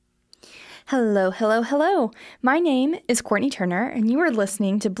Hello, hello, hello. My name is Courtney Turner, and you are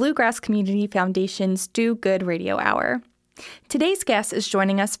listening to Bluegrass Community Foundation's Do Good Radio Hour. Today's guest is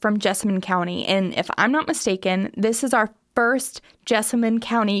joining us from Jessamine County, and if I'm not mistaken, this is our first Jessamine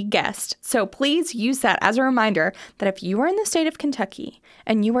County guest. So please use that as a reminder that if you are in the state of Kentucky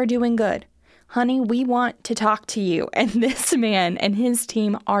and you are doing good, honey, we want to talk to you. And this man and his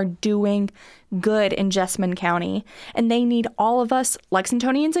team are doing good in Jessamine County. And they need all of us,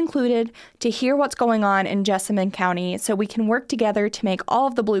 Lexingtonians included, to hear what's going on in Jessamine County so we can work together to make all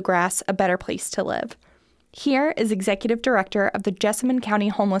of the bluegrass a better place to live. Here is Executive Director of the Jessamine County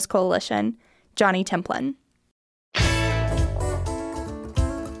Homeless Coalition, Johnny Templin.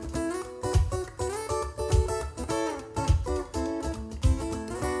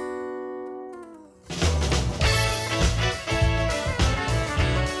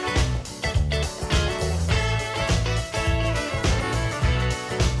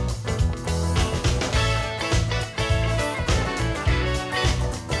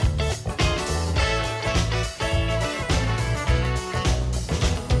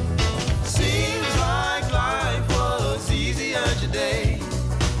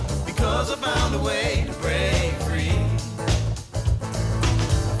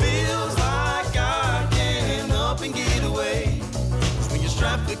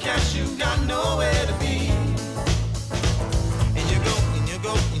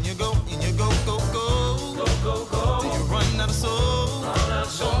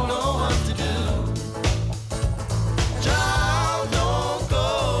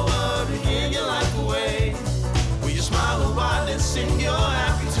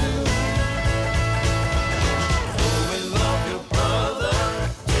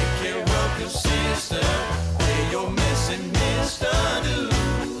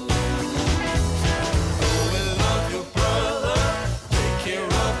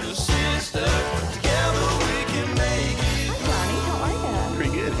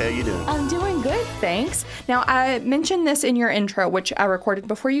 I'm doing good, thanks. Now, I mentioned this in your intro, which I recorded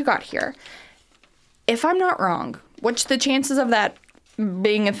before you got here. If I'm not wrong, which the chances of that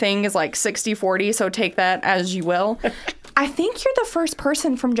being a thing is like 60-40, so take that as you will. I think you're the first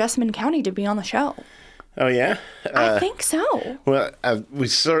person from Jessamine County to be on the show. Oh, yeah? I think so. Well, we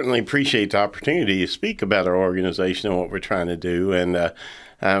certainly appreciate the opportunity to speak about our organization and what we're trying to do, and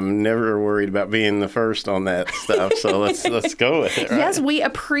I'm never worried about being the first on that stuff, so let's go with it, right? Yes, we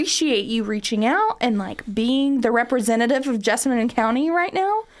appreciate you reaching out and, like, being the representative of Jessamine County right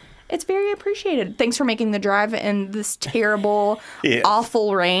now. It's very appreciated. Thanks for making the drive in this terrible,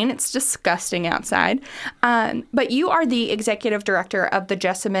 awful rain. It's disgusting outside. But you are the executive director of the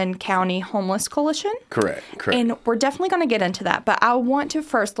Jessamine County Homeless Coalition? Correct. And we're definitely going to get into that. But I want to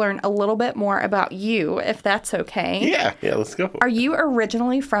first learn a little bit more about you, if that's okay. Yeah, let's go. Are you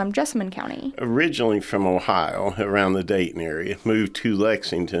originally from Jessamine County? Originally from Ohio, around the Dayton area. Moved to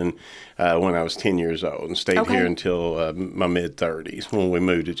Lexington when I was 10 years old and stayed here until my mid-30s when we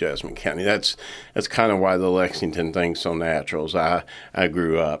moved to Jessamine County. That's kind of why the Lexington thing's so natural. I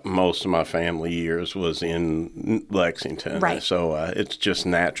grew up, most of my family years was in Lexington. Right. So it's just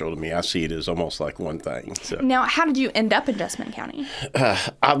natural to me. I see it as almost like one thing. So. Now, how did you end up in Jessamine County?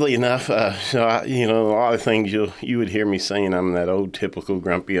 Oddly enough, a lot of things you would hear me saying I'm that old typical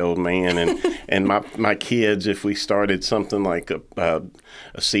grumpy old man. And my kids, if we started something like a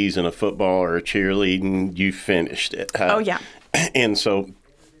season of football or cheerleading, you finished it. And so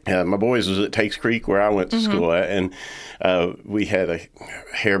my boys was at Takes Creek where I went to school at, and we had a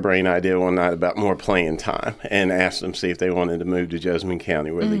harebrained idea one night about more playing time and asked them to see if they wanted to move to Jessamine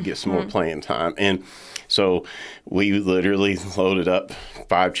County where they'd get some more playing time. And so we literally loaded up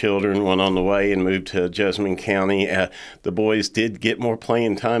 5 children, went on the way and moved to Jessamine County. The boys did get more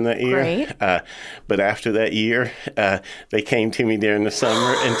playing time that year. Great. But after that year, they came to me during the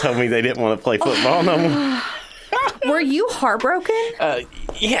summer and told me they didn't want to play football no more. Were you heartbroken?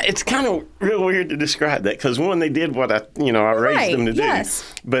 Yeah, it's kind of real weird to describe that because one, they did what I raised them to do.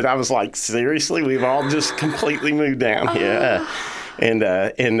 Yes. But I was like, seriously, we've all just completely moved down here. And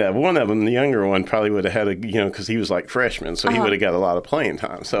one of them, the younger one, probably would have had because he was like freshman, so he would have got a lot of playing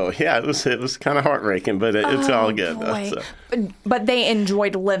time. So yeah, it was kind of heartbreaking, but it's all good. So. But they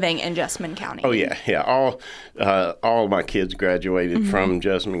enjoyed living in Jessamine County. Oh yeah. All of my kids graduated from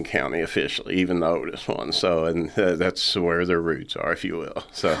Jessamine County officially, even the oldest one. So and that's where their roots are, if you will.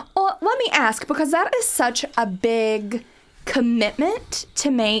 So. Well, let me ask, because that is such a big commitment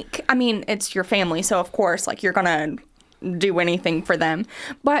to make. I mean, it's your family, so of course, like, you're gonna do anything for them.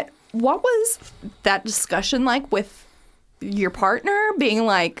 But what was that discussion like with your partner being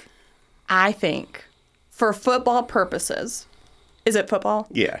like, I think for football purposes, Is it football?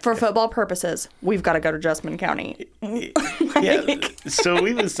 Yeah. For football purposes, we've got to go to Jessamine County. Yeah. So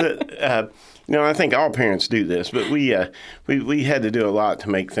we was, I think all parents do this, but we had to do a lot to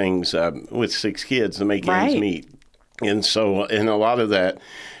make things with 6 kids to make ends meet. And so, and a lot of that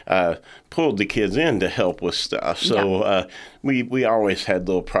pulled the kids in to help with stuff. So we always had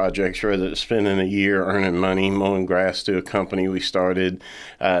little projects, whether it's spending a year earning money, mowing grass to a company we started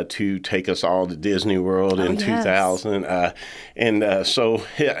to take us all to Disney World in 2000. So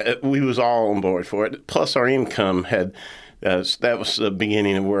we was all on board for it. Plus our income had... that was the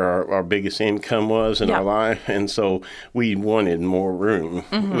beginning of where our biggest income was in our life. And so we wanted more room,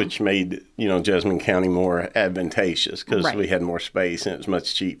 which made, Jessamine County more advantageous because we had more space and it was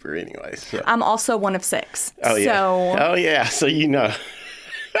much cheaper anyway. So. I'm also one of 6. Oh, yeah. So,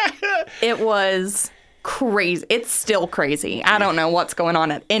 It was crazy. It's still crazy. I don't know what's going on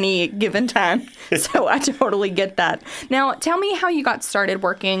at any given time. So I totally get that. Now, tell me how you got started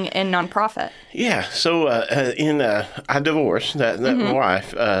working in nonprofit. Yeah. So I divorced that my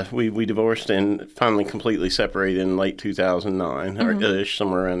wife. We divorced and finally completely separated in late 2009 or ish,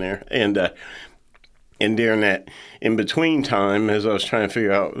 somewhere around there. And during that in-between time, as I was trying to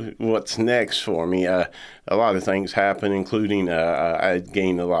figure out what's next for me, a lot of things happened, including I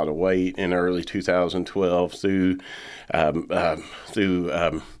gained a lot of weight in early 2012 through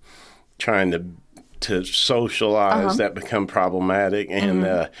trying to socialize. That become problematic.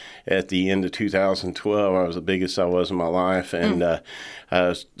 And at the end of 2012, I was the biggest I was in my life. And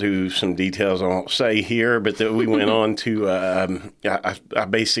through some details I won't say here, but that we went on to, I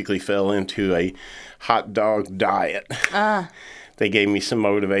basically fell into a hot dog diet. They gave me some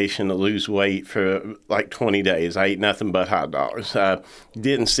motivation to lose weight for like 20 days. I ate nothing but hot dogs.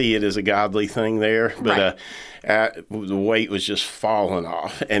 Didn't see it as a godly thing there, but the weight was just falling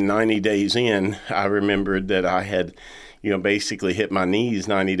off. And 90 days in, I remembered that I had, basically hit my knees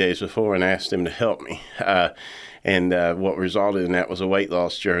 90 days before and asked him to help me. And what resulted in that was a weight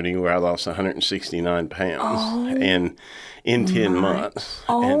loss journey where I lost 169 pounds and in 10 months.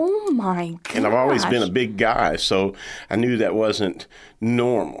 My gosh. And I've always been a big guy, so I knew that wasn't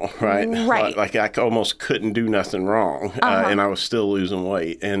normal, right? Like I almost couldn't do nothing wrong, and I was still losing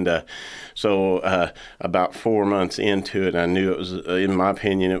weight. And so about 4 months into it, I knew it was, in my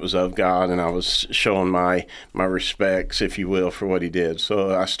opinion, it was of God, and I was showing my respects, if you will, for what he did.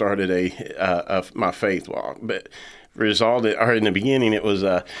 So I started my faith walk. But in the beginning, it was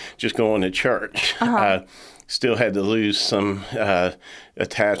just going to church. Still had to lose some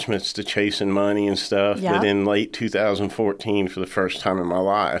attachments to chasing money and stuff. Yeah. But in late 2014, for the first time in my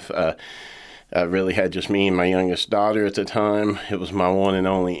life, I really had just me and my youngest daughter at the time. It was my one and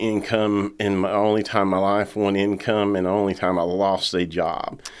only income, and my only time in my life, one income, and the only time I lost a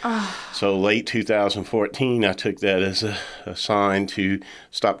job. So late 2014, I took that as a sign to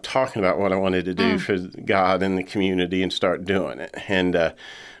stop talking about what I wanted to do for God and the community and start doing it. And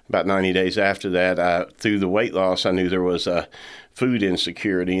about 90 days after that, through the weight loss, I knew there was a food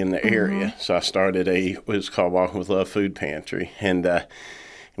insecurity in the area. So I started what's called Walking with Love Food Pantry. And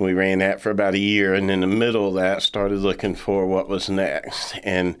we ran that for about a year. And in the middle of that, started looking for what was next.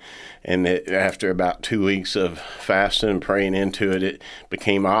 And after about 2 weeks of fasting and praying into it, it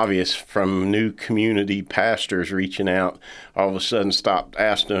became obvious from new community pastors reaching out, all of a sudden stopped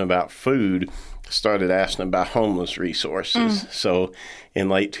asking about food, started asking about homeless resources. So in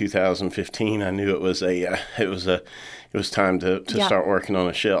late 2015, I knew it was time to start working on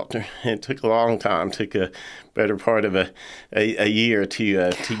a shelter. It took a long time. It took a better part of a year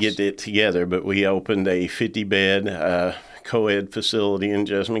to get it together. But we opened a 50-bed co-ed facility in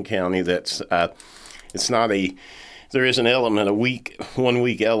Jessamine County. That's it's not a. There is an element, 1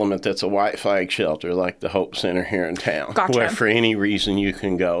 week element that's a white flag shelter like the Hope Center here in town, where for any reason you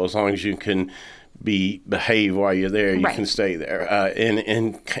can go, as long as you can behave while you're there, you can stay there.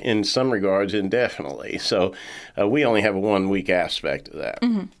 In some regards, indefinitely. So we only have a 1 week aspect of that.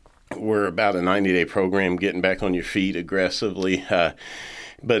 We're about a 90-day program, getting back on your feet aggressively.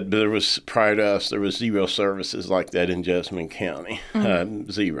 But prior to us, there was zero services like that in Jessamine County.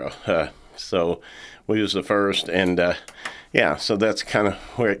 Zero. So we was the first, and so that's kind of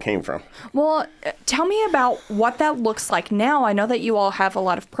where it came from. Well, tell me about what that looks like now. I know that you all have a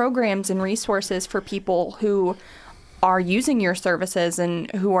lot of programs and resources for people who are using your services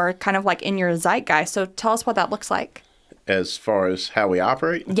and who are kind of like in your zeitgeist. So tell us what that looks like. As far as how we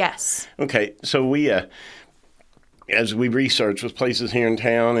operate? Yes. Okay, so we... as we researched with places here in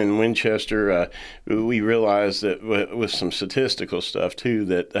town in Winchester, we realized that with some statistical stuff, too,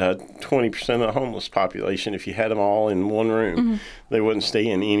 that 20% of the homeless population, if you had them all in one room, they wouldn't stay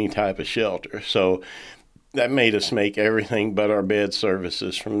in any type of shelter. So that made us make everything but our bed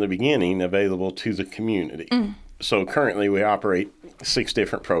services from the beginning available to the community. So currently we operate 6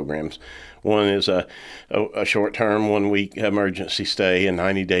 different programs. One is a short-term, 1-week emergency stay, a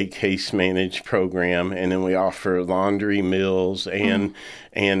 90-day case managed program, and then we offer laundry, meals, and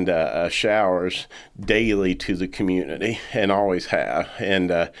showers daily to the community, and always have.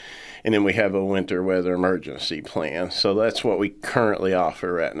 And then we have a winter weather emergency plan. So that's what we currently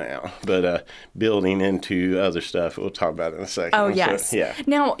offer right now. But building into other stuff, we'll talk about it in a second. Oh, yes. So, yeah.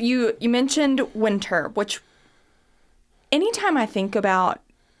 Now, you mentioned winter, which anytime I think about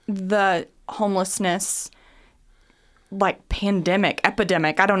the homelessness, like pandemic,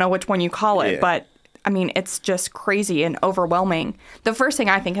 epidemic, I don't know which one you call it, but I mean, it's just crazy and overwhelming. The first thing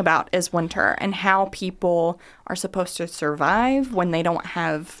I think about is winter and how people are supposed to survive when they don't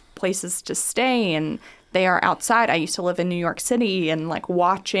have places to stay and they are outside. I used to live in New York City, and like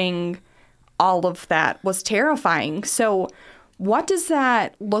watching all of that was terrifying. So what does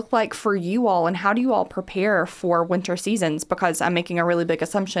that look like for you all, and how do you all prepare for winter seasons? Because I'm making a really big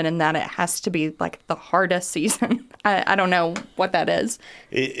assumption in that it has to be like the hardest season. I don't know what that is.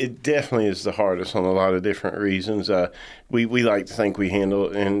 It definitely is the hardest on a lot of different reasons. We like to think we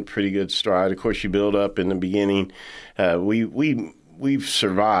handle it in pretty good stride. Of course, you build up in the beginning. We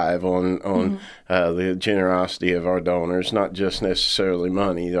survive on the generosity of our donors, not just necessarily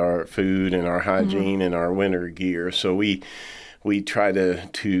money, our food and our hygiene and our winter gear. So we try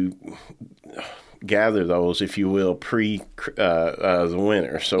to gather those, if you will, pre the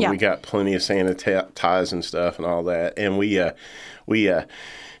winter. So we got plenty of sanitizing stuff and all that. And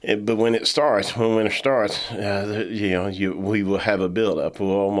but when winter starts, we will have a buildup.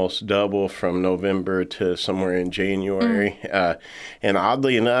 We'll almost double from November to somewhere in January. And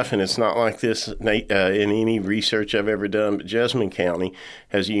oddly enough, and it's not like this in any research I've ever done, but Jessamine County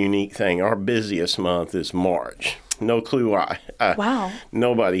has a unique thing. Our busiest month is March. No clue why. Wow.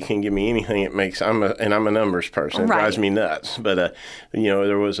 Nobody can give me anything it makes. I'm a numbers person. It drives me nuts. But,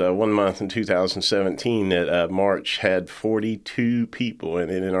 there was 1 month in 2017 that March had 42 people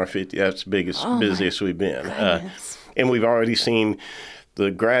in it in our 50. That's the busiest we've been. And we've already seen the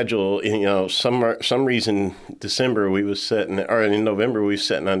gradual, some reason December we was setting, or in November we was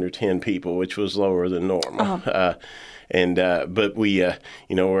setting under 10 people, which was lower than normal. But we,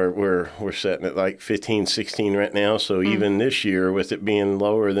 we're setting at like 15, 16 right now. So even this year, with it being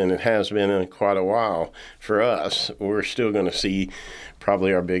lower than it has been in quite a while for us, we're still going to see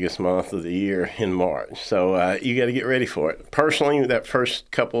probably our biggest month of the year in March. So you got to get ready for it. Personally, that first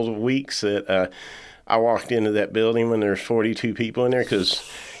couple of weeks that I walked into that building when there's 42 people in there, because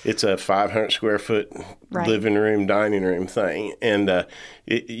it's a 500 square foot living room, dining room thing. And,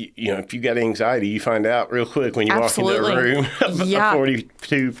 if you got anxiety, you find out real quick when you walk into a room of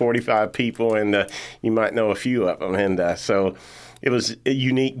 42, 45 people, and you might know a few of them. And so it was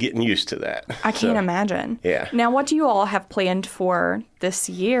unique getting used to that. I can't imagine. Yeah. Now, what do you all have planned for this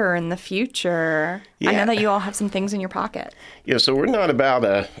year and the future? I know that you all have some things in your pocket. Yeah, so we're not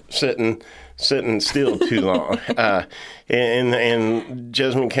about sitting still too long. And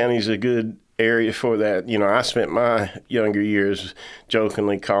Jessamine County is a good area for that. I spent my younger years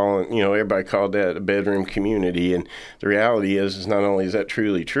jokingly calling, everybody called that a bedroom community. And the reality is not only is that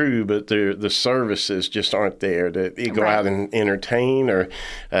truly true, but the services just aren't there. That you go out and entertain or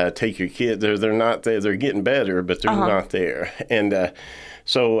take your kid. They're not there. They're getting better, but they're not there. And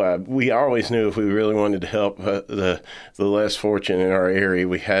so we always knew if we really wanted to help the less fortunate in our area,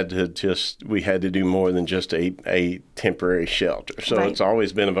 we had to do more than just a temporary shelter. So it's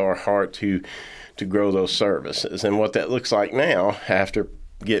always been of our heart to grow those services. And what that looks like now, after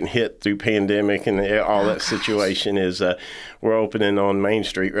getting hit through pandemic and all that situation, is we're opening on Main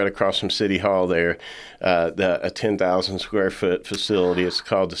Street right across from City Hall there, a 10,000 square foot facility. It's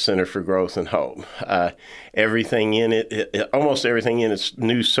called the Center for Growth and Hope. Everything in it, almost everything in it's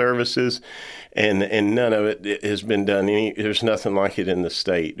new services, and none of it has been done. There's nothing like it in the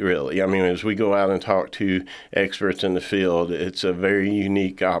state, really. I mean, as we go out and talk to experts in the field, it's a very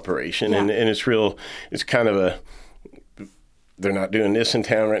unique operation, and it's kind of they're not doing this in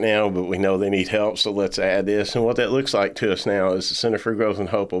town right now, but we know they need help, so let's add this. And what that looks like to us now is the Center for Growth and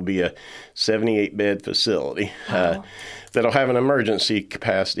Hope will be a 78-bed facility that'll have an emergency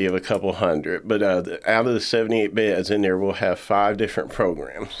capacity of a couple hundred. But out of the 78 beds in there, we'll have 5 different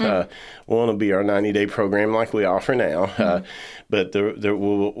programs. One will be our 90-day program like we offer now, but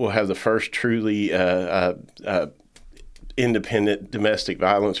we'll have the first truly independent domestic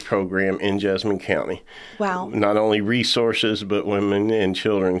violence program in Jessamine County. Wow. Not only resources, but women and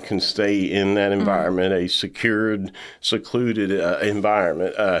children can stay in that environment, a secured, secluded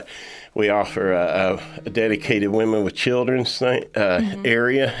environment. We offer a dedicated women with children's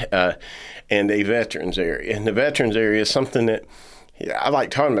area and a veterans area. And the veterans area is something that I like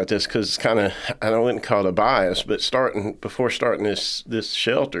talking about this because it's kind of, I wouldn't call it a bias, but before starting this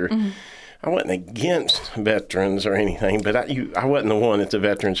shelter, I wasn't against veterans or anything, but I wasn't the one at the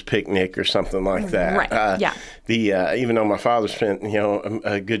veterans picnic or something like that. Right. Even though my father spent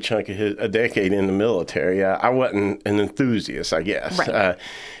a good chunk of a decade in the military, I wasn't an enthusiast, I guess. Right.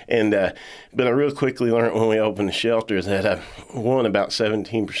 But I real quickly learned when we opened the shelter that about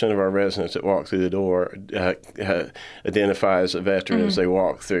 17% of our residents that walk through the door identify as a veteran as they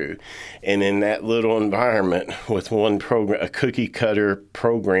walk through. And in that little environment with one program, a cookie cutter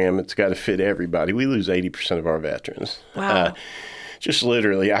program, it's got to fit everybody. We lose 80% of our veterans. Wow. Just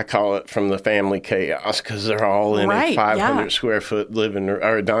literally, I call it from the family chaos because they're all in a 500 square foot living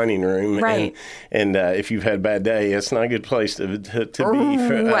or dining room. Right. And if you've had a bad day, it's not a good place to be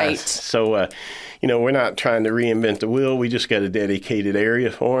for us. So, we're not trying to reinvent the wheel. We just got a dedicated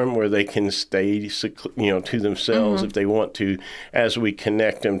area for them where they can stay, to themselves if they want to, as we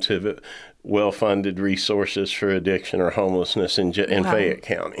connect them to the well-funded resources for addiction or homelessness in Fayette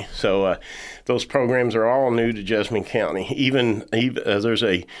County. So those programs are all new to Jessamine County. Even there's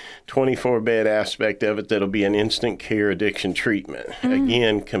a 24-bed aspect of it that'll be an instant care addiction treatment.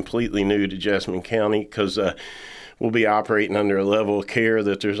 Again, completely new to Jessamine County because we'll be operating under a level of care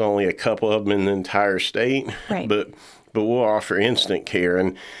that there's only a couple of them in the entire state. Right. But we'll offer instant care,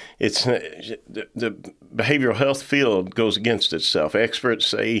 and it's the behavioral health field goes against itself. Experts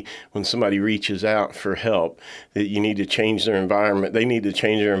say when somebody reaches out for help that you need to change their environment. They need to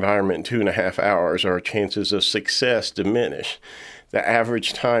change their environment in 2.5 hours, or chances of success diminish. The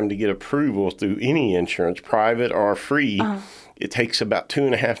average time to get approval through any insurance, private or free, it takes about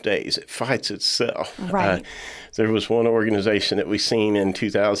 2.5 days. It fights itself. Right. There was one organization that we seen in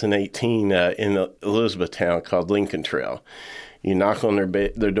 2018 in Elizabethtown called Lincoln Trail. You knock on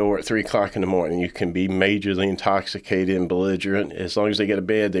their door at 3 o'clock in the morning. You can be majorly intoxicated and belligerent. As long as they get a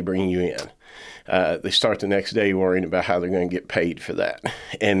bed, they bring you in. They start the next day worrying about how they're going to get paid for that.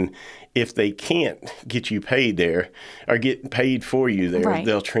 And if they can't get you paid there or get paid for you there,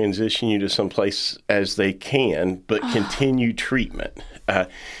 they'll transition you to someplace as they can, but continue treatment.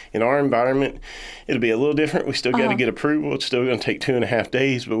 In our environment, it'll be a little different. We still got to get approval. It's still going to take 2.5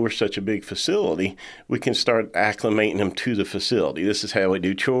 days, but we're such a big facility, we can start acclimating them to the facility. This is how we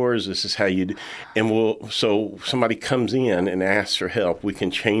do chores. This is how you do. And so somebody comes in and asks for help, we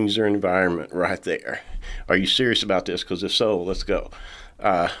can change their environment right there. Are you serious about this? Because if so, let's go.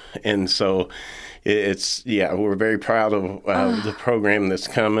 And so we're very proud of the program that's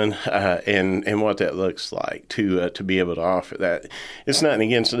coming and what that looks like to be able to offer that. It's nothing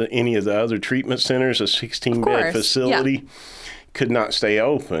against any of the other treatment centers. A 16-bed facility could not stay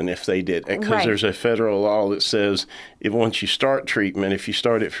open if they did, because there's a federal law that says if once you start treatment, if you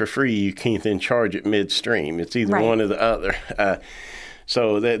start it for free, you can't then charge it midstream. It's either one or the other.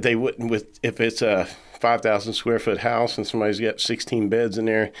 So that they wouldn't, if it's a 5,000 square foot house and somebody's got 16 beds in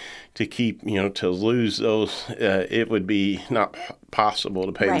there, to keep, to lose those, it would be not possible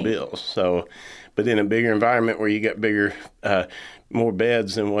to pay the bills. So, but in a bigger environment where you got bigger, more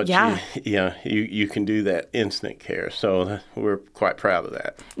beds than what you can do that instant care. So we're quite proud of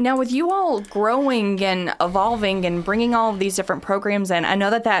that. Now, with you all growing and evolving and bringing all of these different programs in, I know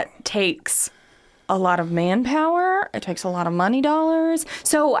that takes a lot of manpower. It takes a lot of money dollars.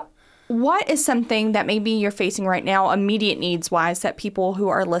 So what is something that maybe you're facing right now, immediate needs-wise, that people who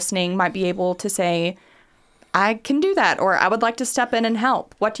are listening might be able to say, I can do that, or I would like to step in and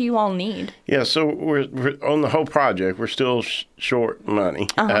help? What do you all need? Yeah, so we're on the whole project, we're still short money.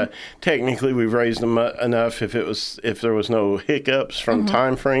 Technically, we've raised enough. If there was no hiccups from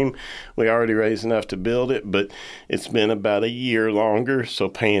time frame, we already raised enough to build it, but it's been about a year longer, so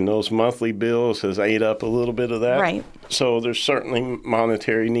paying those monthly bills has ate up a little bit of that. Right. So there's certainly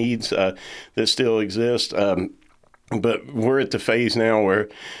monetary needs that still exist. But we're at the phase now where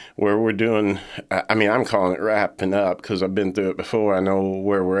we're doing, I'm calling it wrapping up because I've been through it before. I know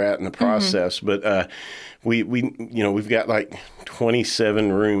where we're at in the process. But we've got like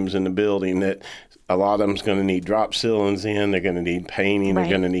 27 rooms in the building that a lot of them's going to need drop ceilings in. They're going to need painting. They're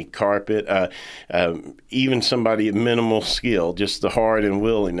going to need carpet. Even somebody of minimal skill, just the heart and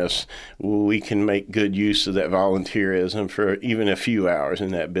willingness, we can make good use of that volunteerism for even a few hours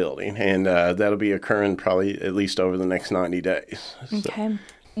in that building. And that'll be occurring probably at least over the next 90 days. Okay.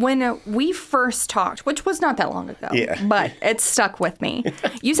 when we first talked, which was not that long ago, but it stuck with me,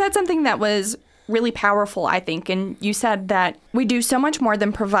 you said something that was really powerful, I think. And you said that we do so much more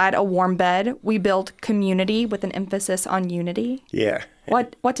than provide a warm bed. We build community with an emphasis on unity. Yeah.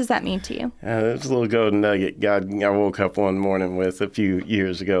 What does that mean to you? There's a little golden nugget I woke up one morning with a few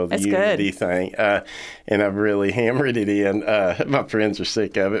years ago, the unity thing, and I've really hammered it in. My friends are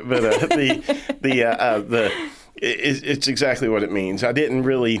sick of it, but it's exactly what it means. I didn't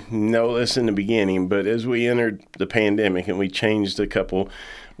really know this in the beginning, but as we entered the pandemic and we changed a couple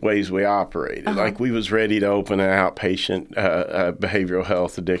ways we operated. Like we was ready to open an outpatient behavioral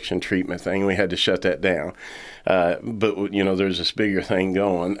health addiction treatment thing. We had to shut that down. But, there's this bigger thing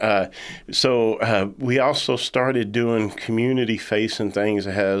going. So we also started doing community-facing things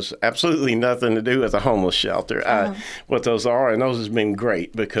that has absolutely nothing to do with a homeless shelter. What those are, and those has been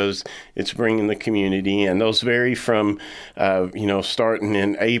great because it's bringing the community in. Those vary from, starting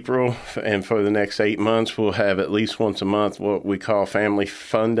in April, and for the next 8 months, we'll have at least once a month what we call family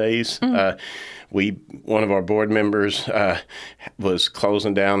fun days. One of our board members was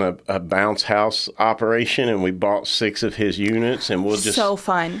closing down a bounce house operation, and we bought 6 of his units, and we'll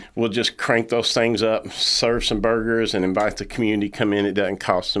just crank those things up, serve some burgers, and invite the community to come in. It doesn't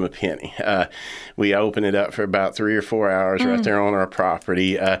cost them a penny. We open it up for about 3 or 4 hours right there on our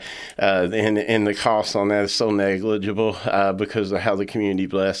property, and the cost on that is so negligible because of how the community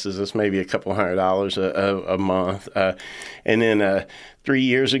blesses us, maybe a couple $100 a month, and then 3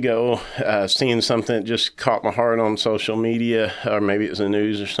 years ago, seeing something that just caught my heart on social media, or maybe it was the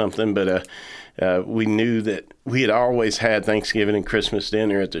news or something, but we knew that we had always had Thanksgiving and Christmas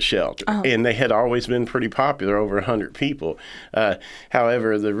dinner at the shelter, and they had always been pretty popular, over 100 people.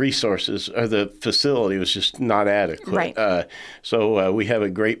 However, the resources or the facility was just not adequate. Right. So we have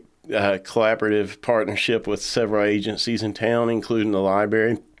a great collaborative partnership with several agencies in town, including the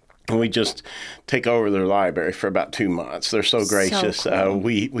library. And we just take over their library for about 2 months. They're so gracious. So cool.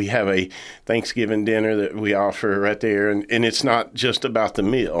 We have a Thanksgiving dinner that we offer right there, and it's not just about the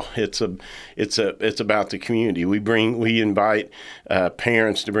meal. It's about the community. We invite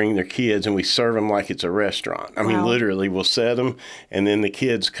parents to bring their kids, and we serve them like it's a restaurant. I mean, literally, we'll set them, and then the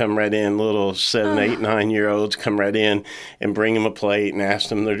kids come right in. Little 7, 8, 9-year-olds come right in and bring them a plate and ask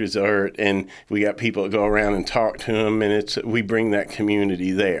them their dessert. And we got people that go around and talk to them, and we bring that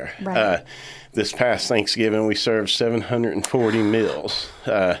community there. Right. This past Thanksgiving, we served 740 meals.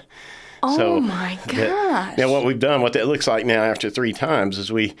 Oh my gosh! Now, what we've done, what that looks like now after 3 times,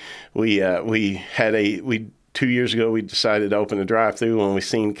 is we 2 years ago we decided to open a drive-through when we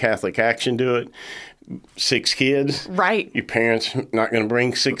seen Catholic Action do it. 6 kids. Right. Your parents not going to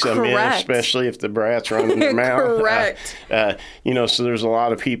bring 6 of them in, especially if the brat's running their mouth. Correct. So there's a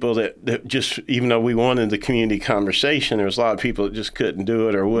lot of people that just, even though we wanted the community conversation, there was a lot of people that just couldn't do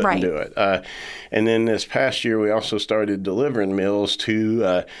it or wouldn't do it. And then this past year, we also started delivering meals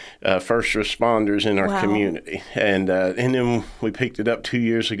to first responders in our community. And then we picked it up 2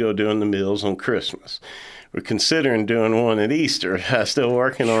 years ago doing the meals on Christmas. We're considering doing one at Easter. Still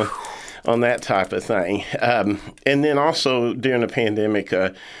working on that type of thing. And then also during the pandemic,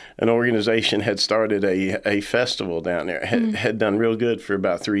 an organization had started a festival down there. Had done real good for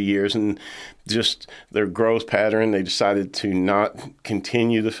about 3 years, and just their growth pattern, they decided to not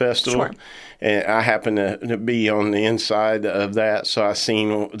continue the festival. Sure. And I happened to be on the inside of that, so I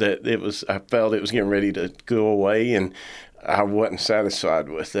seen that I felt it was getting ready to go away, and I wasn't satisfied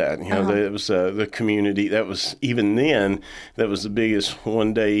with that. It was the community. That was, even then, that was the biggest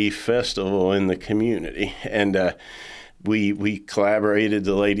one-day festival in the community. And we collaborated.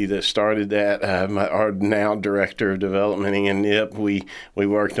 The lady that started that, our now director of development, and NIP, we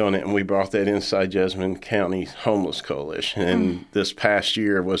worked on it, and we brought that inside Jessamine County Homeless Coalition. And this past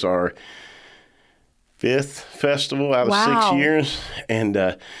year was our 5th festival out of 6 years,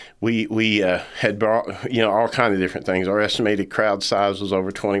 and we had brought all kind of different things. Our estimated crowd size was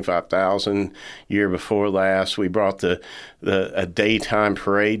over 25,000 year before last. We brought a daytime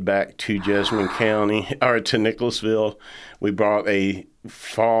parade back to Jessamine County, or to Nicholasville. We brought a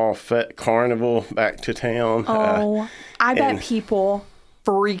fall carnival back to town. I bet people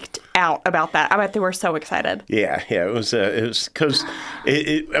freaked out about that. I bet they were so excited. Yeah. It was because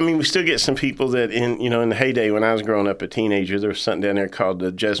we still get some people that in the heyday when I was growing up a teenager, there was something down there called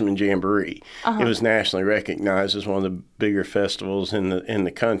the Jessamine Jamboree. It was nationally recognized as one of the bigger festivals in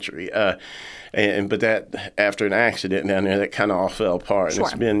the country. But that after an accident down there, that kind of all fell apart. Sure.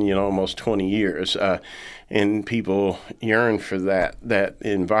 And it's been almost 20 years, and people yearn for that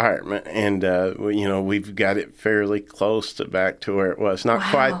environment. And we've got it fairly close to back to where it was. Not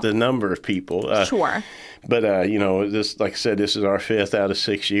quite the number of people. Sure. But this, like I said, this is our 5th out of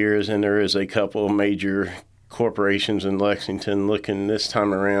 6 years, and there is a couple of major corporations in Lexington looking this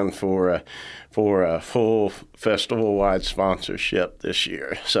time around for a full festival-wide sponsorship this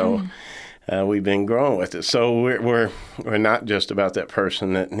year. So. We've been growing with it, so we're not just about that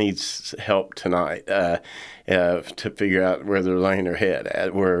person that needs help tonight to figure out where they're laying their head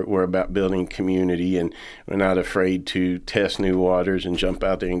at. We're about building community, and we're not afraid to test new waters and jump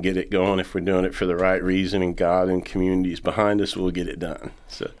out there and get it going. If we're doing it for the right reason, and God and communities behind us, we'll get it done.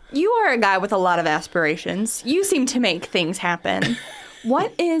 So you are a guy with a lot of aspirations. You seem to make things happen.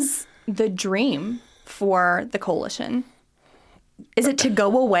 What is the dream for the coalition? Is it to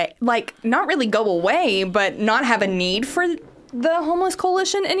go away? Like, not really go away, but not have a need for the homeless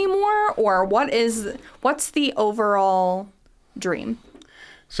coalition anymore? Or what's the overall dream?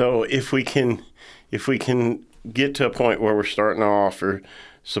 So if we can get to a point where we're starting to offer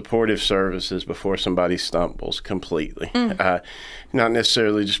supportive services before somebody stumbles completely, not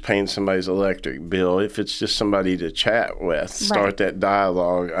necessarily just paying somebody's electric bill. If it's just somebody to chat with, start that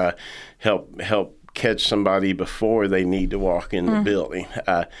dialogue, help catch somebody before they need to walk in the building.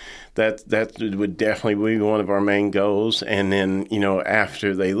 That would definitely be one of our main goals. And then,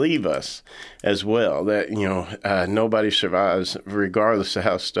 after they leave us as well, that, nobody survives, regardless of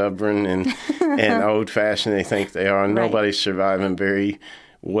how stubborn and old-fashioned they think they are. Nobody's surviving very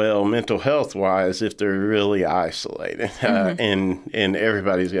well mental health wise if they're really isolated, and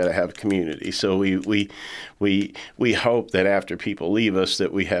everybody's got to have community. So we hope that after people leave us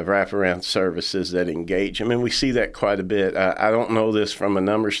that we have wraparound services that engage them, and we see that quite a bit. I don't know this from a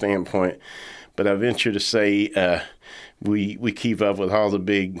number standpoint, but I venture to say we keep up with all the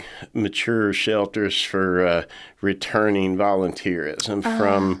big mature shelters for returning volunteerism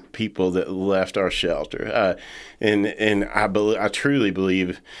from people that left our shelter, and I truly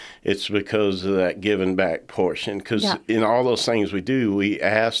believe it's because of that giving back portion. Because in all those things we do, we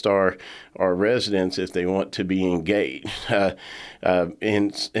asked our residents if they want to be engaged,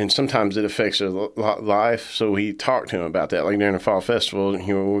 and sometimes it affects their life. So we talk to them about that. Like during the fall festival,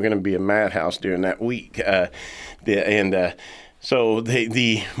 we're going to be a madhouse during that week. So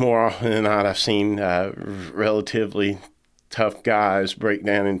the more often than not, I've seen relatively tough guys break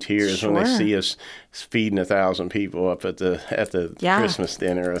down in tears when they see us feeding 1,000 people up at the Christmas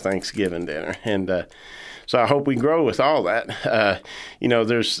dinner or Thanksgiving dinner, and so I hope we grow with all that.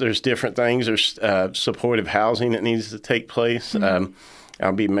 There's different things. There's supportive housing that needs to take place.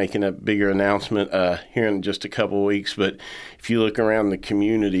 I'll be making a bigger announcement here in just a couple of weeks. But if you look around the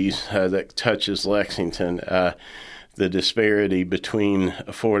communities that touches Lexington, the disparity between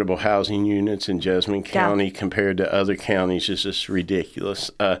affordable housing units in Jessamine County compared to other counties is just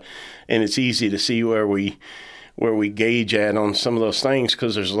ridiculous. And it's easy to see where we gauge at on some of those things,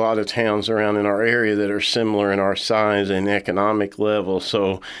 because there's a lot of towns around in our area that are similar in our size and economic level.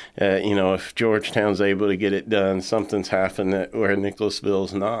 So, if Georgetown's able to get it done, something's happened where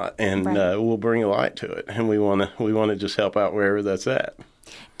Nicholasville's not, and we'll bring a light to it. And we want to just help out wherever that's at.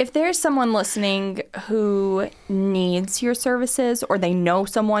 If there's someone listening who needs your services, or they know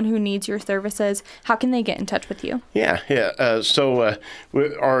someone who needs your services, how can they get in touch with you? So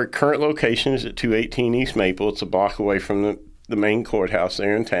our current location is at 218 East Maple. It's a block away from the main courthouse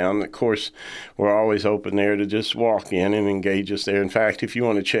there in town. Of course, we're always open there to just walk in and engage us there. In fact, if you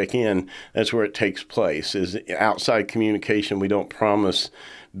want to check in, that's where it takes place, is outside communication. We don't promise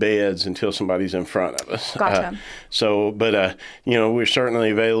beds until somebody's in front of us. Gotcha. We're certainly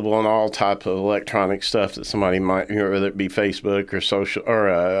available on all type of electronic stuff that somebody might, whether it be Facebook or social, or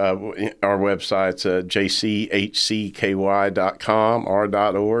our website's jchcky.com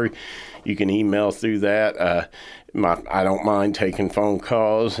or .org. You can email through that. I don't mind taking phone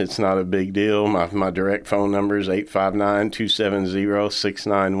calls. It's not a big deal. My direct phone number is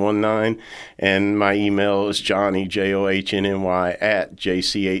 859-270-6919, and my email is Johnny, JOHNNY,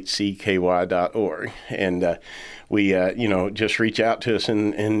 @jchcky.org. And we just reach out to us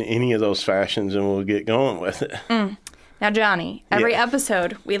in any of those fashions, and we'll get going with it. Now, Johnny, every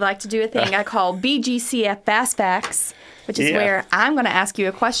episode we like to do a thing I call BGCF Fast Facts. which is where I'm going to ask you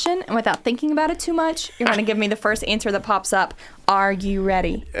a question, and without thinking about it too much, you're going to give me the first answer that pops up. Are you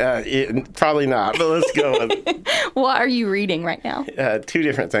ready? Probably not, but let's go with it. What are you reading right now? Two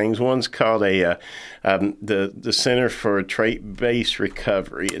different things. One's called the Center for Trait-Based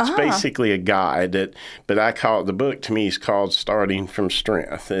Recovery. It's basically a guide but I call it, the book to me is called Starting from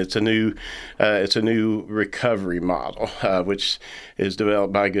Strength. It's a new recovery model, which is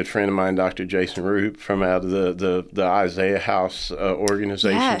developed by a good friend of mine, Dr. Jason Roop, from out of the Isaiah House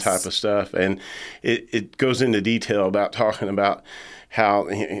organization type of stuff. And it goes into detail about talking about how,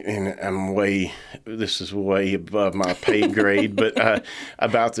 and this is way above my pay grade, but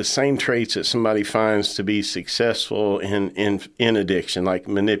about the same traits that somebody finds to be successful in addiction, like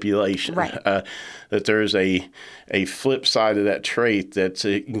manipulation. Right. That there's a flip side of that trait that's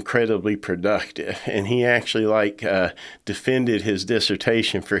incredibly productive. And he actually defended his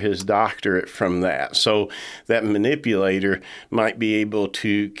dissertation for his doctorate from that. So that manipulator might be able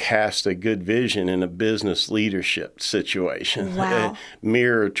to cast a good vision in a business leadership situation. Wow.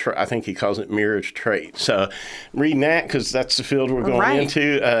 I think he calls it mirror traits. So I'm reading that because that's the field we're going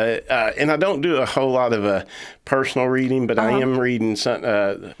into. And I don't do a whole lot of personal reading, but I am reading some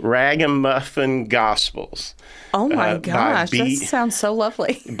Ragamuffin Gospels. Oh my gosh, that sounds so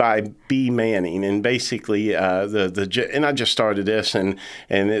lovely. By B. Manning, and basically and I just started this, and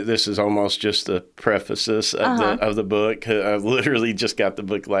this is almost just the prefaces of the book. I literally just got the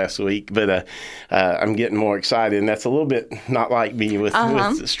book last week, but I'm getting more excited, and that's a little bit not like me with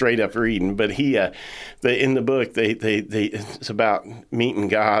straight up reading. But in the book, it's about meeting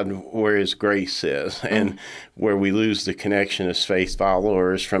God where His grace is, and where we lose the connection as faith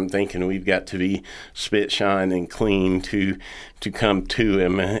followers from thinking we've got to be spit, shine, and clean to come to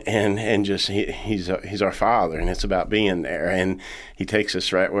Him, and just He's our Father, and it's about being there, and He takes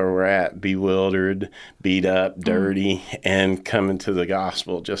us right where we're at, bewildered, beat up, dirty, and coming to the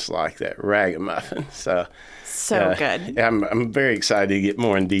gospel just like that ragamuffin. So good. I'm very excited to get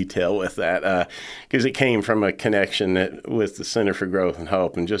more in detail with that because it came from a connection with the Center for Growth and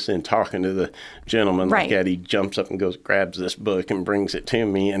Hope, and just in talking to the gentleman like that, he jumps up and grabs this book and brings it to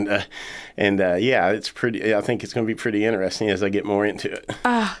me, and it's pretty. I think it's going to be pretty interesting as I get more into it.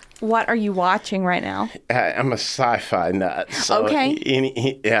 What are you watching right now? I'm a sci-fi nut. So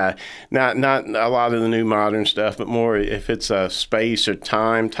okay. Not a lot of the new modern stuff, but more if it's a space or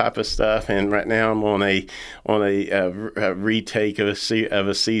time type of stuff. And right now I'm on a retake of a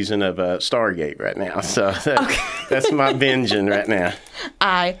season of Stargate right now. So that's my binging right now.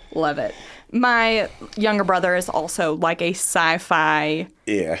 I love it. My younger brother is also like a sci-fi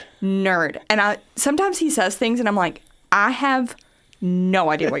nerd, and sometimes he says things, and I'm like, I have no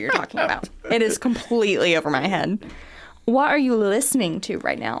idea what you're talking about. It is completely over my head. What are you listening to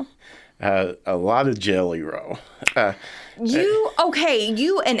right now? A lot of Jelly Roll. You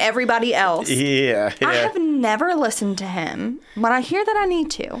and everybody else. Yeah. I have never listened to him, but I hear that I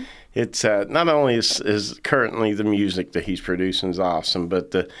need to. It's not only is currently the music that he's producing is awesome, but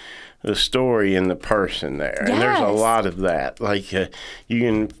the story and the person there. Yes. And there's a lot of that. Like you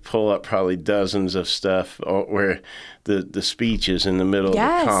can pull up probably dozens of stuff where the speech is in the middle of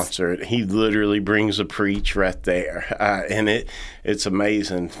the concert. He literally brings a preach right there. And it's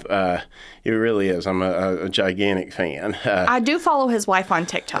amazing. It really is. I'm a gigantic fan. I do follow his wife on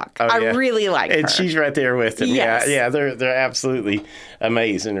TikTok. I really like her. And she's right there with him. Yes. Yeah, they're absolutely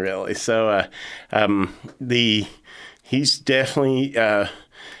amazing, really. So he's definitely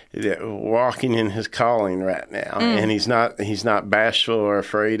walking in his calling right now, and he's not bashful or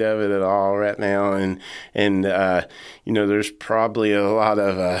afraid of it at all right now, and there's probably a lot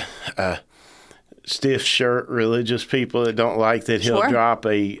of stiff shirt religious people that don't like that he'll drop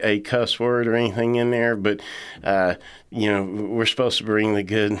a cuss word or anything in there, but we're supposed to bring the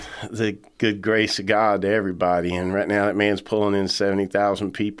good grace of God to everybody, and right now that man's pulling in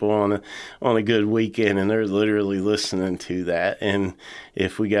 70,000 people on a good weekend, and they're literally listening to that. And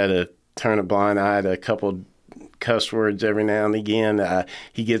if we got to turn a blind eye to a couple cuss words every now and again,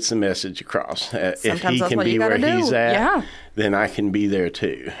 he gets the message across. If he can be where he's at, then I can be there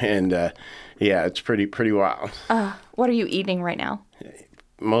too. And it's pretty wild. What are you eating right now?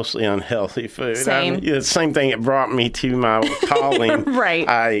 Mostly unhealthy food. Same. The same thing that brought me to my calling. Right.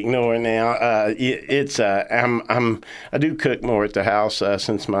 I ignore now. I do cook more at the house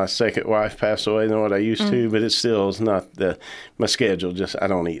since my second wife passed away than what I used to, but it still is not my schedule. Just I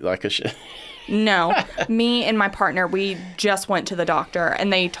don't eat like I should. No, me and my partner, we just went to the doctor,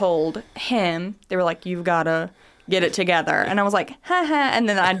 and they told him, they were like, you've got to get it together. And I was like, ha ha. And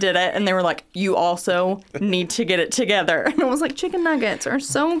then I did it. And they were like, you also need to get it together. And I was like, chicken nuggets are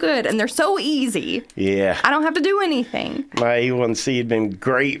so good. And they're so easy. Yeah. I don't have to do anything. My A1C had been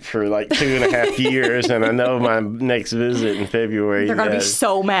great for like 2.5 years. And I know my next visit in February. They're going to be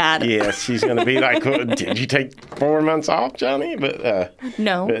so mad. Yeah, she's going to be like, well, did you take 4 months off, Johnny? But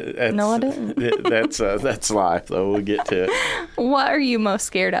no, I didn't. That's life, though. We'll get to it. What are you most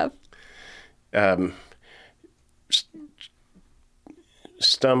scared of?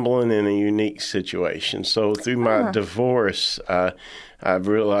 Stumbling in a unique situation. So through my divorce, I've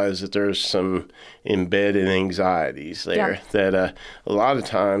realized that there's some embedded anxieties there that a lot of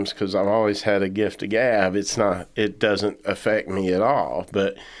times, because I've always had a gift of gab, it doesn't affect me at all.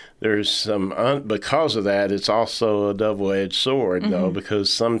 But there's some, because of that, it's also a double-edged sword, though,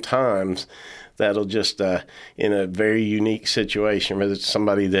 because sometimes that'll just, in a very unique situation, whether it's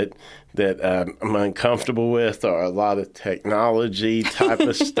somebody that I'm uncomfortable with, or a lot of technology type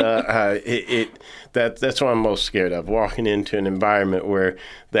of stuff. That's what I'm most scared of, walking into an environment where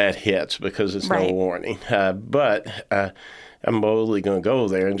that hits because it's no warning. But I'm boldly going to go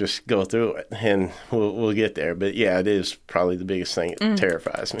there and just go through it, and we'll get there. But yeah, it is probably the biggest thing that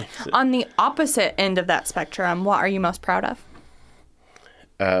terrifies me. So. On the opposite end of that spectrum, what are you most proud of?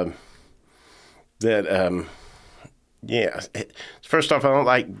 Yeah. First off, I don't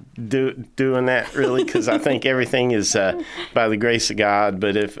like doing that really, because I think everything is by the grace of God.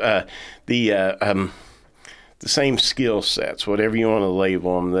 But if the same skill sets, whatever you want to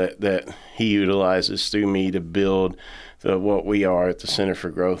label them, that He utilizes through me to build what we are at the Center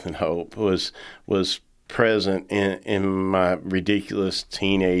for Growth and Hope was present in my ridiculous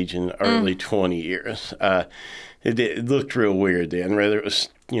teenage and early 20 years. It looked real weird then, whether it was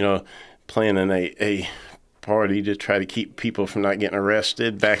planning a party to try to keep people from not getting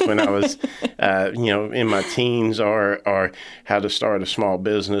arrested back when I was, in my teens, or how to start a small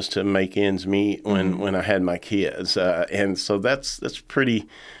business to make ends meet when I had my kids. And so that's pretty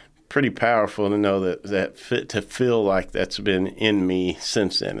powerful to know to feel like that's been in me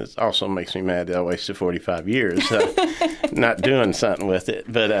since then. It also makes me mad that I wasted 45 years not doing something with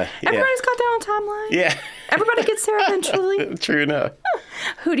it. But everybody's got their own timeline. Yeah. Everybody gets there eventually. True enough.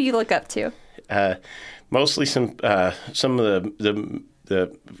 Who do you look up to? Mostly some of the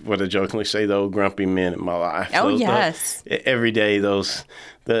what I jokingly say, the old grumpy men in my life. Oh, yes. Every day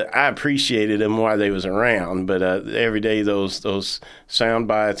I appreciated them while they was around, but every day those sound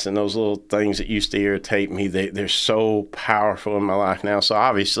bites and those little things that used to irritate me, they're so powerful in my life now. So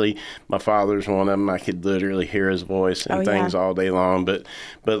obviously my father's one of them. I could literally hear his voice and things all day long, but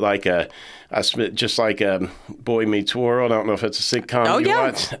like I spent just like Boy Meets World. I don't know if it's a sitcom you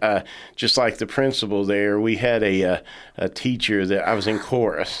watch. Just like the principal there, we had a teacher that I was in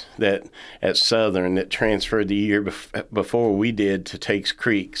chorus that at Southern that transferred the year before we did to Takes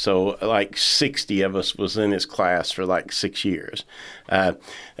Creek. So like 60 of us was in his class for like 6 years.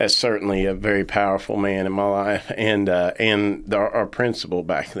 That's certainly a very powerful man in my life, and our principal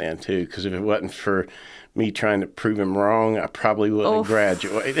back then too. Because if it wasn't for me trying to prove him wrong, I probably wouldn't have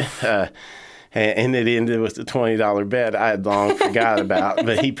graduated. And it ended with the $20 bet I had long forgot about,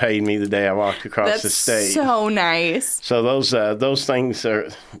 but he paid me the day I walked across the stage. That's so nice. So those things are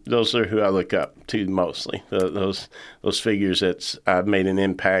who I look up to mostly. Those figures that I've made an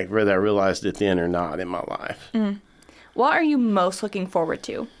impact, whether I realized it then or not, in my life. What are you most looking forward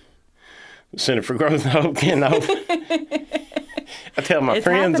to? Center for Growth and Hope. I tell my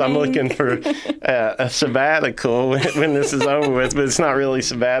friends I'm looking for a sabbatical when this is over with, but it's not really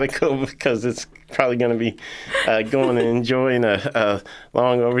sabbatical because it's probably going to be going and enjoying a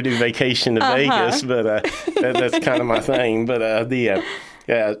long overdue vacation to Vegas, but that's kind of my thing. But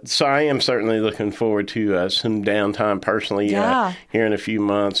so I am certainly looking forward to some downtime personally here in a few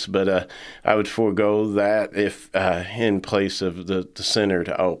months, but I would forego that if in place of the center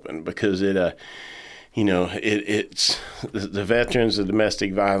to open, because it's the veterans of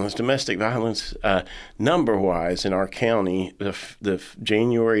domestic violence, number-wise in our county, the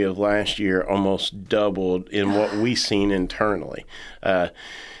January of last year almost doubled in what we seen internally.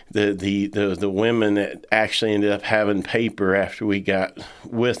 The women that actually ended up having paper after we got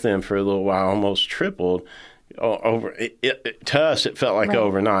with them for a little while almost tripled. To us, it felt like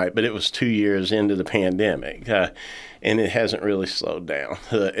overnight, but it was 2 years into the pandemic, and it hasn't really slowed down.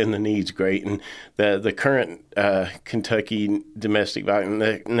 And the need's great, and the current Kentucky Domestic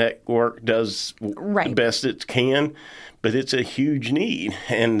Violence Network does the best it can, but it's a huge need,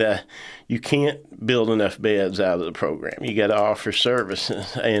 and you can't build enough beds out of the program. You got to offer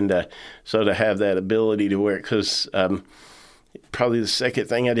services, and so to have that ability to work, because probably the second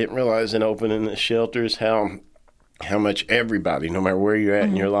thing I didn't realize in opening the shelter is how how much everybody, no matter where you're at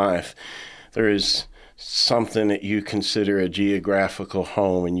in your life, there is something that you consider a geographical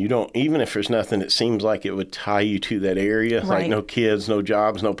home, and you don't, even if there's nothing that seems like it would tie you to that area, like no kids, no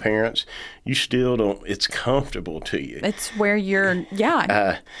jobs, no parents, you still don't, it's comfortable to you. It's where you're,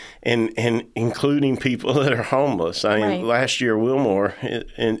 and including people that are homeless. I mean, last year, Wilmore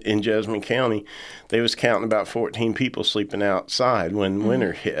in Jessamine County, they was counting about 14 people sleeping outside when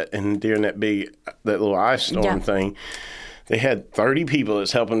winter hit, and during that little ice storm thing, they had 30 people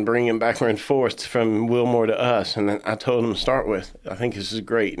that's helping bring them back and forth from Wilmore to us. And then I told them to start with, I think this is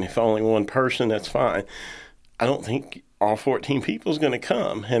great. And if only one person, that's fine. I don't think all 14 people is going to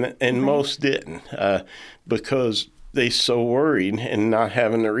come. And most didn't because they so worried and not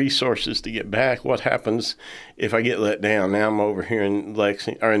having the resources to get back. What happens if I get let down? Now I'm over here in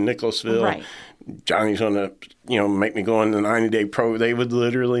Nicholasville. Right. Johnny's going to, make me go on the 90-day program. They would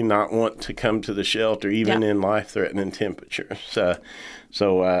literally not want to come to the shelter, even in life-threatening temperatures. That's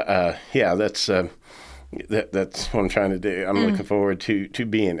what I'm trying to do. I'm looking forward to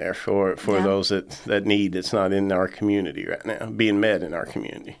being there for those that need. It's not in our community right now, being met in our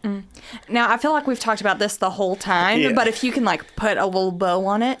community. Now, I feel like we've talked about this the whole time, but if you can put a little bow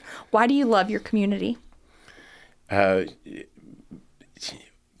on it, why do you love your community?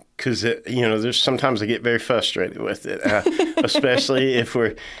 Because there's sometimes I get very frustrated with it, especially if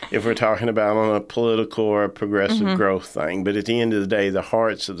we're talking about on a political or a progressive growth thing. But at the end of the day, the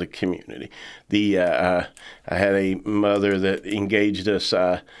hearts of the community. I had a mother that engaged us.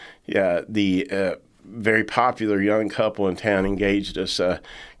 The very popular young couple in town engaged us a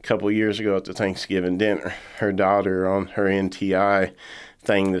couple of years ago at the Thanksgiving dinner. Her daughter on her NTI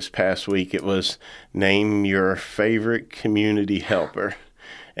thing this past week. It was name your favorite community helper.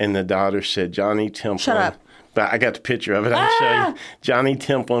 And the daughter said, Johnny Templin. Shut up. But I got the picture of it. I can show you. Johnny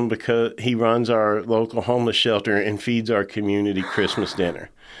Templin, because he runs our local homeless shelter and feeds our community Christmas dinner.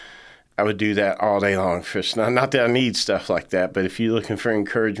 I would do that all day long. Not that I need stuff like that, but if you're looking for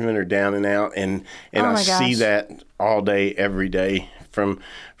encouragement or down and out, and I see that all day, every day from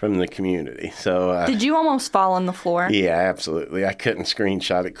the community. So did you almost fall on the floor? Yeah, absolutely. I couldn't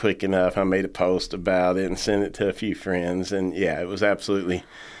screenshot it quick enough. I made a post about it and sent it to a few friends, and it was absolutely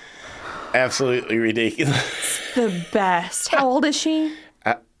ridiculous. The best. How old is she?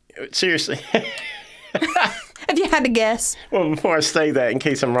 Seriously. If you had to guess. Well, before I say that, in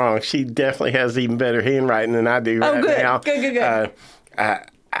case I'm wrong, she definitely has even better handwriting than I do right now. Good.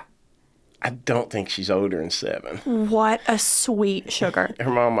 I don't think she's older than 7. What a sweet sugar.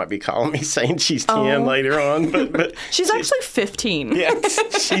 Her mom might be calling me saying she's 10 later on, but she's actually 15. Yeah,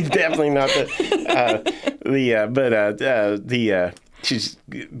 she's definitely not she's a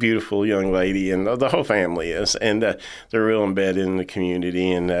beautiful young lady, and the whole family is, and they're real embedded in the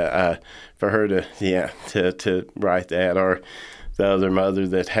community, and for her to write that, or the other mother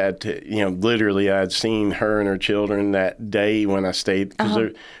that had to, literally I'd seen her and her children that day when I stayed,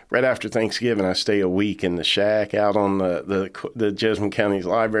 because right after Thanksgiving, I stay a week in the shack out on the Jessamine County's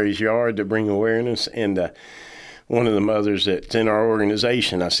library's yard to bring awareness. And one of the mothers that's in our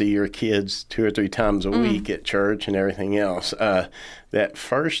organization, I see her kids 2 or 3 times a week at church and everything else. That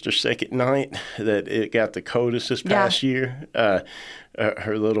first or second night that it got the coldest this past year,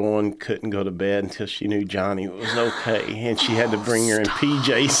 her little one couldn't go to bed until she knew Johnny was okay, and she had to bring her in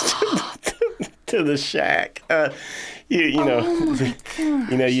PJs to the shack.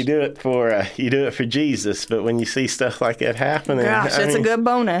 You do it for Jesus, but when you see stuff like that happening, it's a good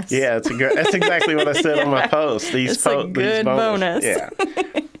bonus. Yeah, that's exactly what I said on my post. It's a good bonus. Yeah.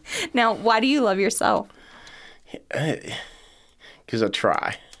 Now, why do you love yourself? Because I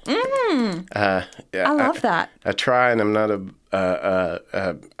try. I love that. I try, and I'm not I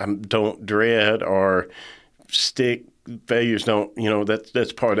don't dread or stick. Failures don't.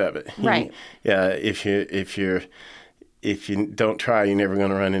 That's part of it. Right. If you don't try, you're never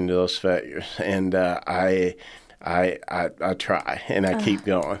going to run into those failures. And I try, and I keep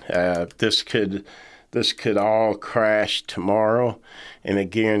going. This could all crash tomorrow, and I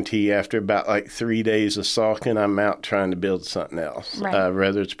guarantee after about 3 days of sulking, I'm out trying to build something else,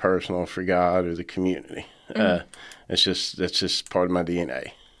 whether it's personal for God or the community. That's just part of my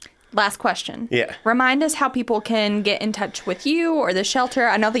DNA. Last question. Yeah. Remind us how people can get in touch with you or the shelter.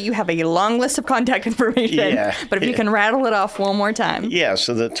 I know that you have a long list of contact information, but if you can rattle it off one more time. Yeah,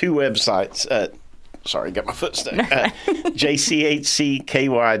 so the 2 websites, sorry, got my foot stuck, jchcky.com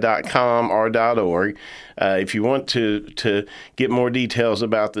or .org. If you want to get more details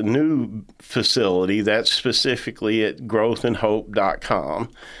about the new facility, that's specifically at growthandhope.com.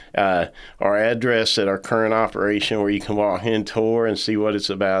 Our address at our current operation where you can walk in, tour, and see what it's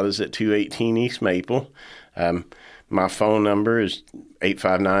about is at 218 East Maple. My phone number is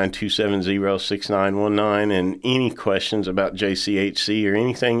 859-270-6919, and any questions about JCHC or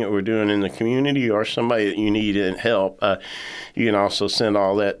anything that we're doing in the community or somebody that you need help, you can also send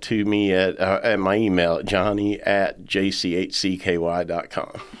all that to me at my email at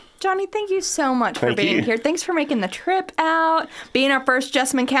johnny@jchcky.com. Johnny, thank you so much for being here. Thanks for making the trip out, being our first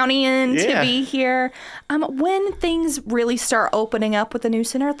Jessamine County-ian to be here. When things really start opening up with the new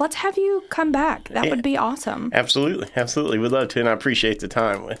center, let's have you come back. That would be awesome. Absolutely. Absolutely. We'd love to, and I appreciate the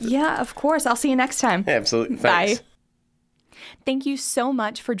time with it. Yeah, of course. I'll see you next time. Absolutely. Thanks. Bye. Thank you so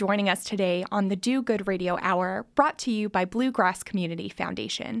much for joining us today on the Do Good Radio Hour, brought to you by Bluegrass Community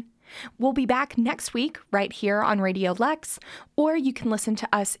Foundation. We'll be back next week right here on Radio Lex, or you can listen to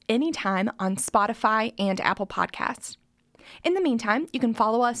us anytime on Spotify and Apple Podcasts. In the meantime, you can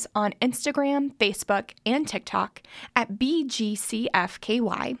follow us on Instagram, Facebook, and TikTok at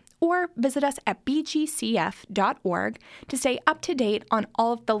BGCFKY, or visit us at bgcf.org to stay up to date on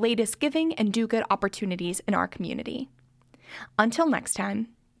all of the latest giving and do-good opportunities in our community. Until next time,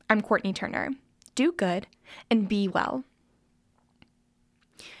 I'm Courtney Turner. Do good and be well.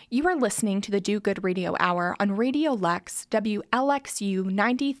 You are listening to the Do Good Radio Hour on Radio Lex, WLXU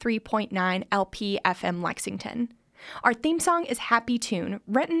 93.9 LP FM Lexington. Our theme song is Happy Tune,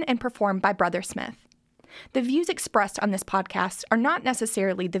 written and performed by Brother Smith. The views expressed on this podcast are not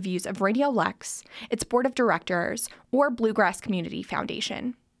necessarily the views of Radio Lex, its board of directors, or Bluegrass Community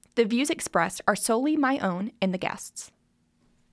Foundation. The views expressed are solely my own and the guests'.